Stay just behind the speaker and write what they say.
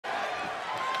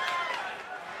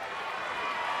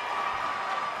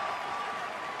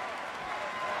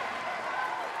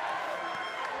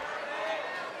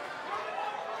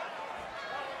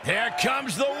Here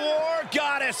comes the War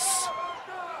Goddess,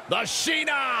 the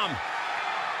Phenom.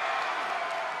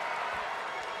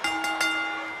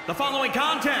 The following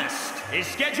contest is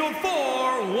scheduled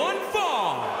for one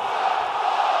fall.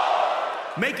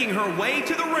 Making her way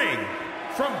to the ring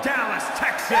from Dallas,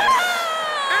 Texas,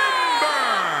 Ember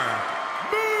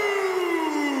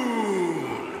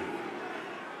Moon.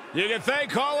 You can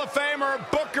thank Hall of Famer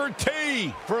Booker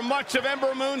T for much of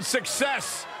Ember Moon's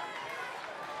success.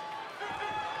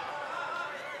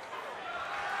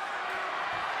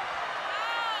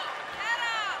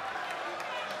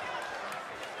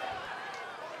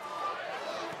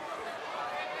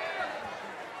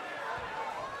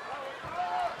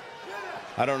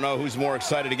 I don't know who's more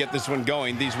excited to get this one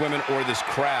going, these women or this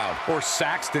crowd. Or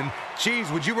Saxton.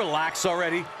 Jeez, would you relax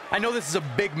already? I know this is a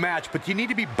big match, but you need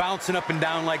to be bouncing up and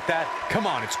down like that? Come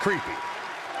on, it's creepy.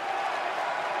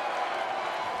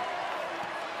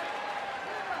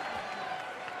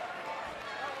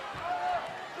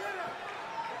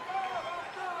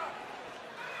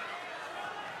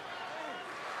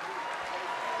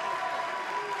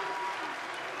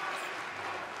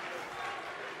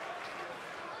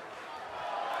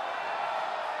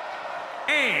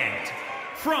 And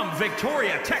from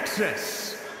Victoria,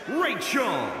 Texas,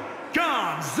 Raquel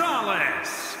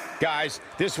Gonzalez. Guys,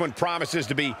 this one promises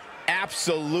to be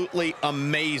absolutely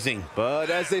amazing. But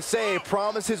as they say,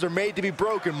 promises are made to be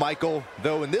broken, Michael.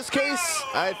 Though in this case,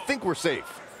 I think we're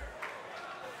safe.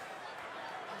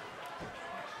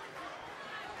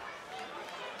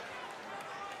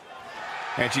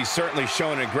 And she's certainly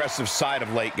shown an aggressive side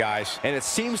of late, guys. And it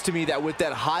seems to me that with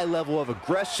that high level of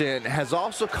aggression has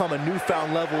also come a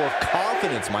newfound level of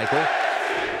confidence, Michael.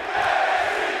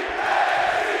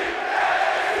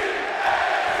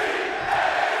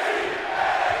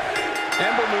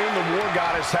 Ember Moon, the War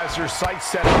Goddess, has her sights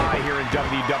set high here in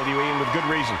WWE, and with good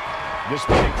reason.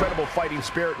 Despite incredible fighting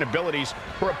spirit and abilities,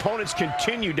 her opponents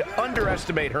continue to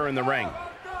underestimate her in the ring.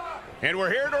 And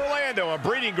we're here in Orlando, a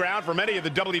breeding ground for many of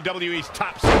the WWE's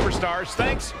top superstars,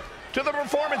 thanks to the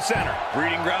Performance Center.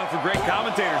 Breeding ground for great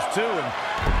commentators, too.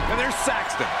 And there's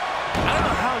Saxton. I don't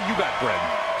know how you got bred.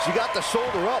 She got the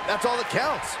shoulder up. That's all that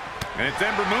counts. And it's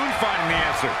Ember Moon finding the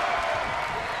answer.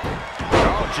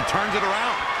 Oh, she turns it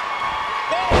around.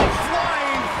 Oh,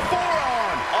 flying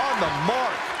forearm On the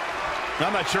mark.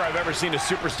 I'm not sure I've ever seen a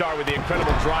superstar with the incredible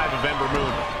drive of Ember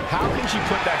Moon. How can she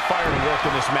put that fire to work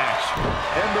in this match?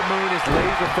 Ember Moon is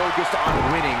laser focused on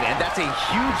winning, and that's a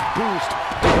huge boost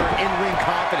to her in-ring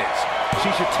confidence. She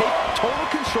should take total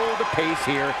control of the pace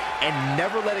here and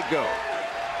never let it go.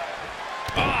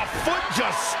 Ah, foot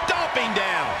just stomping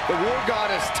down. The War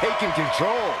Goddess taking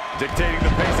control. Dictating the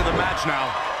pace of the match now.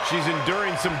 She's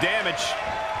enduring some damage.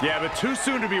 Yeah, but too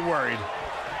soon to be worried.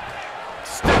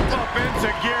 Step up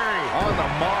into Gary. On the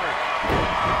mark.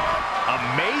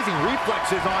 Amazing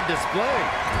reflexes on display.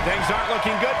 Things aren't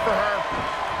looking good for her.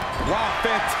 Wow,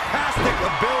 fantastic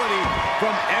ability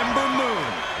from Ember Moon.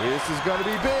 This is going to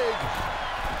be big.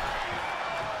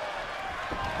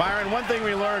 Byron, one thing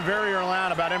we learned very early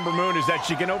on about Ember Moon is that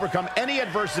she can overcome any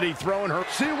adversity thrown her.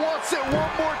 She wants it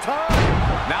one more time.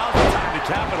 Now's the time to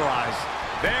capitalize.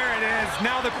 There it is.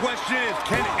 Now the question is,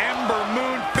 can Ember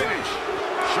Moon finish?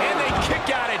 And they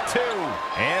kick out at two.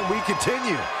 And we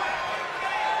continue.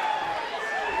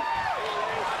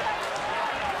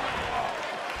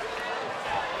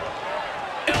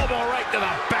 Elbow right to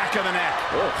the back of the neck.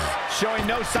 Oof. Showing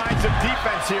no signs of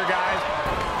defense here, guys.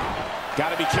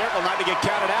 Got to be careful not to get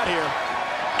counted out here.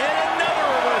 And another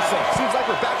reversal. Seems like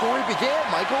we're back where we began,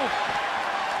 Michael.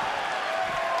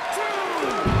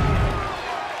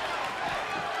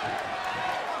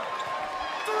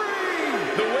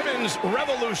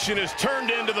 Revolution has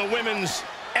turned into the women's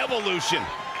evolution.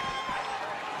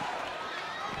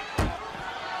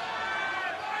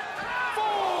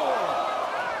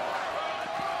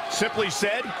 Simply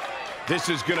said, this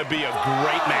is going to be a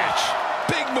great match.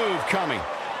 Big move coming.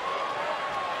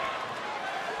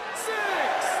 6.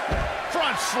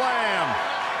 Front slam.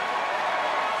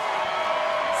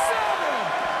 7.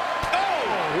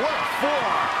 Oh, what a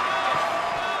forearm.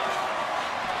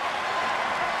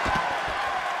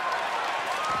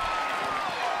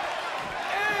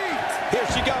 Here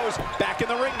she goes, back in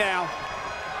the ring now.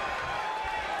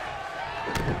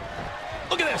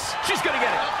 Look at this, she's gonna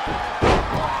get it.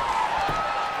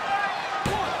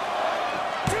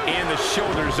 And the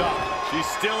shoulders up. She's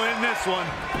still in this one.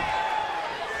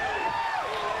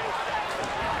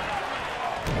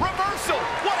 Reversal,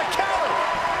 what a counter.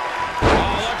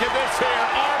 Oh, look at this here,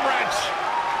 arm wrench.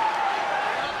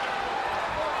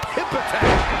 Hip attack,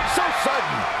 so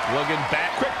sudden. Looking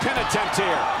back, quick pin attempt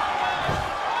here.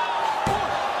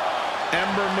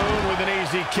 Ember Moon with an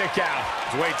easy kick out.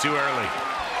 It's way too early.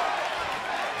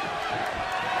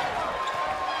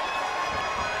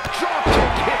 Drop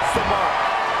kick hits the mark.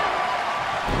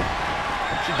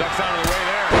 She ducks out of the way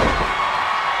there.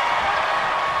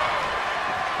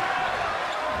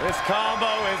 This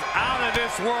combo is out of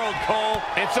this world, Cole.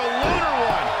 It's a lunar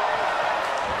one.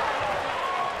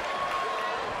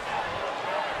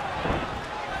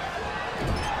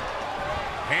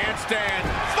 Handstand.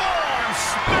 Forearm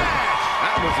smash.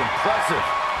 That was impressive.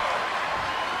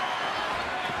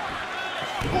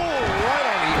 Oh, right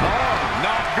on the arm.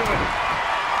 Not good.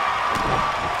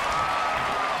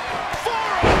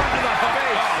 Forearm to the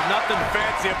face. Oh, nothing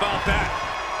fancy about that.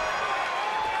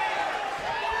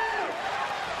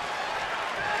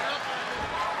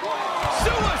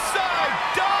 Suicide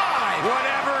dive.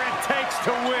 Whatever it takes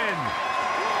to win.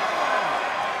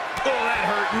 Oh, that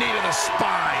hurt. Knee to the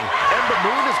spine. Ember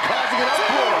Moon is causing an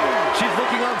uproar. She's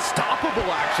looking unstoppable,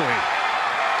 actually.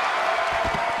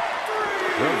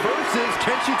 Reverses.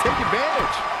 Can she take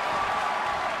advantage?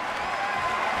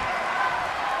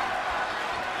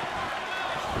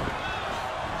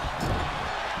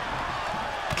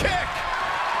 Kick.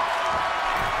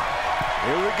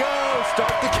 Here we go.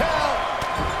 Start the count.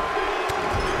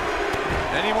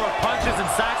 Any more punches and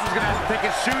Saxon's gonna have to take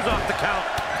his shoes off the count.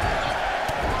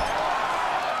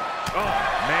 Oh,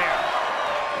 man.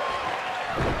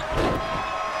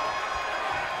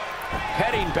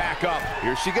 Heading back up.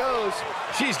 Here she goes.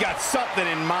 She's got something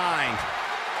in mind.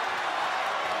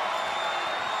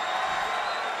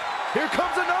 Here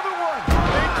comes another one.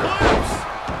 Eclipse.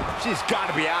 She's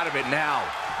got to be out of it now.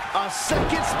 A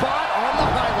second spot on the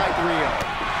highlight reel.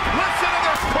 Listen to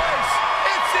this place.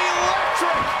 It's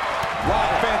electric. Wow,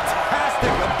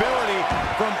 fantastic ability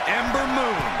from Ember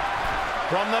Moon.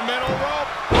 From the middle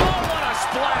rope. Oh, what a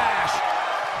splash.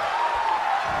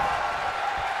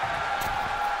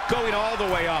 Going all the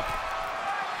way up.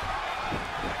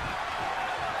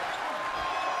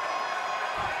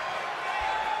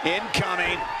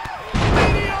 Incoming.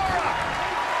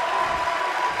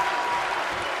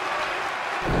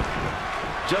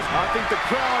 I think the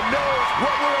crowd knows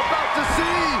what we're about to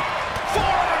see.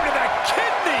 Forearm to the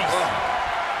kidneys.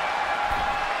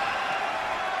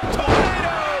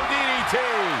 Tornado DDT.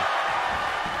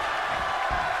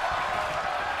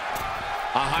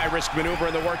 A high-risk maneuver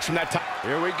in the works from that time.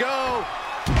 Here we go. Oh,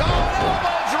 an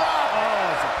elbow drop.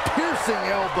 Oh, it's a piercing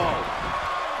elbow.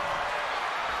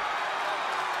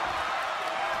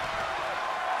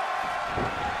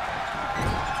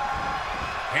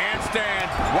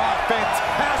 Handstand. Wow,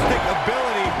 fantastic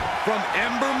ability from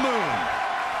Ember Moon.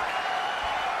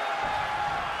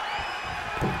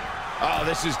 Oh,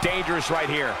 this is dangerous right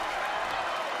here.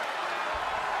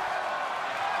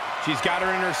 She's got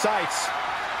her in her sights.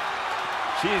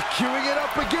 She's queuing it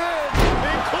up again.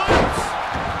 Eclipse.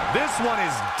 This one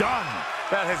is done.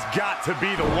 That has got to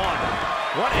be the one.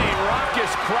 What a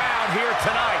raucous crowd here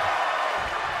tonight.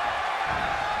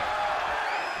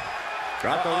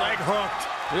 Got the leg hooked.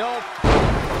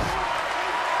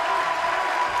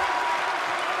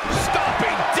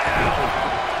 Stomping down.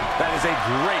 That is a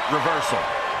great reversal.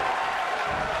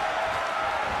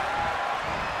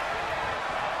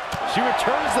 She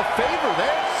returns the favor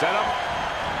there. Set up.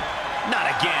 Not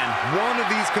again. One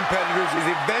of these competitors is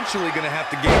eventually going to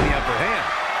have to gain the upper hand.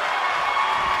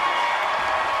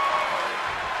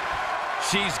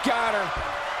 She's got her.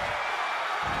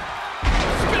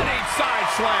 Spinning side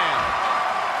slam.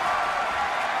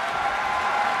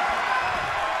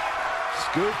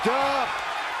 Scooped up.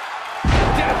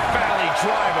 Death Valley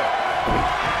driver.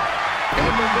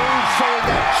 Ember Moon showing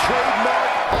that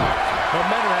trademark arc.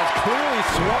 Momentum has clearly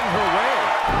swung her way.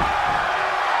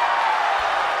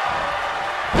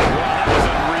 Wow, that was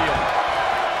unreal.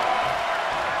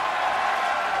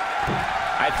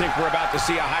 I think we're about to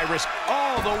see a high risk.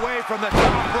 All the way from the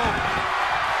top rope.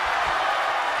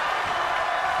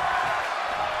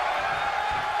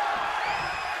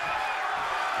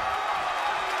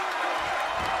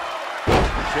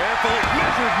 Carefully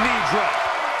measured knee drop.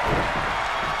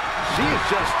 She is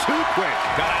just too quick.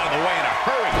 Got out of the way in a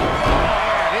hurry.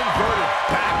 Oh, an inverted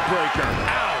backbreaker.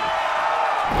 Ow.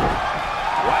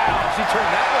 Wow, she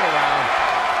turned that one around.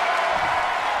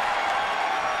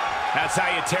 That's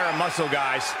how you tear a muscle,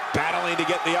 guys. Battling to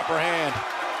get the upper hand.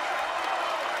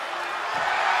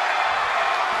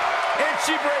 And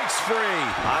she breaks free.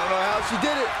 I don't know how she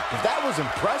did it, but that was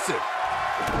impressive.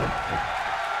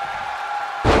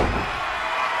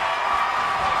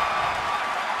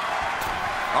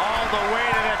 All the way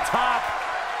to the top.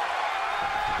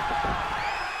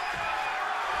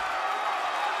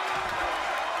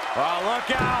 Oh, look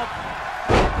out.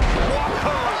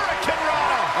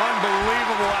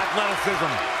 Unbelievable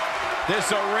athleticism.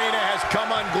 This arena has come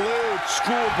unglued.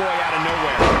 Schoolboy out of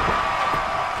nowhere.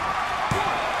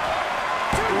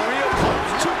 Real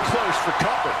close, too close for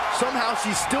cover. Somehow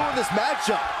she's still in this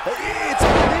matchup. It's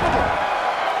unbelievable.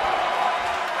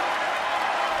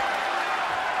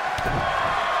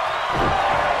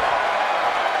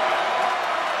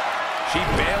 She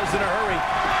bails in a hurry.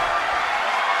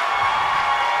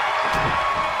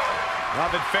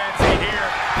 Nothing fancy here.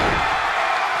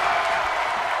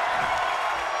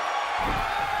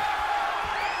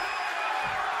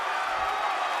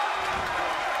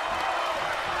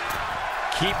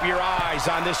 Keep your eyes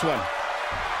on this one.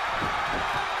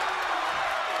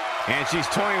 And she's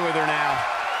toying with her now.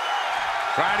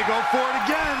 Trying to go for it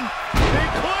again.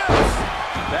 Eclipse.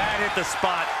 That hit the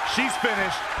spot. She's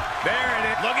finished. There it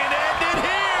is. Looking to end it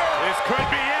here. This could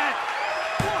be it.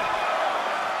 1,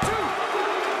 2,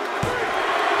 3.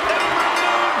 Ember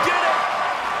Moon did it.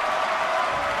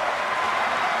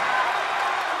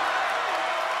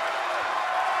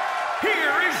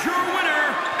 Here is your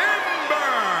winner, Ember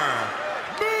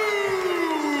Moon.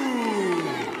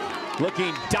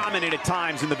 Looking dominant at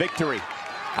times in the victory.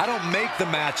 I don't make the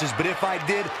matches, but if I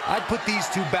did, I'd put these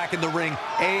two back in the ring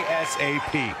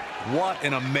ASAP. What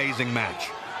an amazing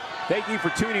match. Thank you for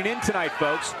tuning in tonight,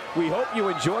 folks. We hope you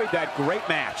enjoyed that great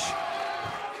match.